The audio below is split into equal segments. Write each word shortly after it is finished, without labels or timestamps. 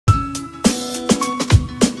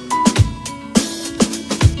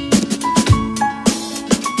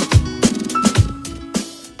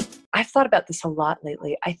thought about this a lot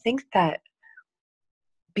lately. I think that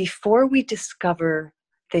before we discover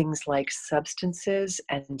things like substances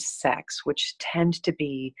and sex, which tend to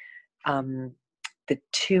be the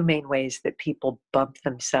two main ways that people bump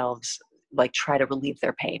themselves, like try to relieve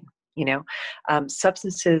their pain, you know,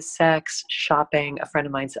 substances, sex, shopping. A friend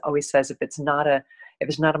of mine always says, if it's not a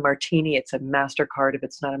martini, it's a MasterCard. If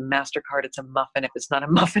it's not a MasterCard, it's a muffin. If it's not a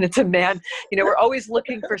muffin, it's a man. You know, we're always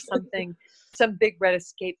looking for something, some big red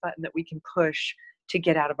escape button that we can push to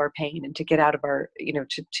get out of our pain and to get out of our, you know,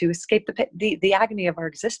 to escape the agony of our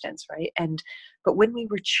existence, right? But when we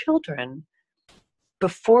were children,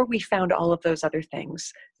 before we found all of those other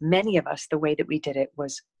things, many of us, the way that we did it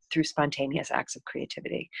was through spontaneous acts of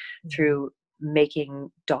creativity, through making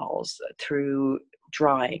dolls, through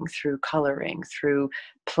drawing, through coloring, through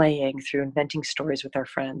playing, through inventing stories with our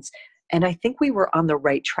friends. And I think we were on the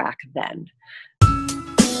right track then.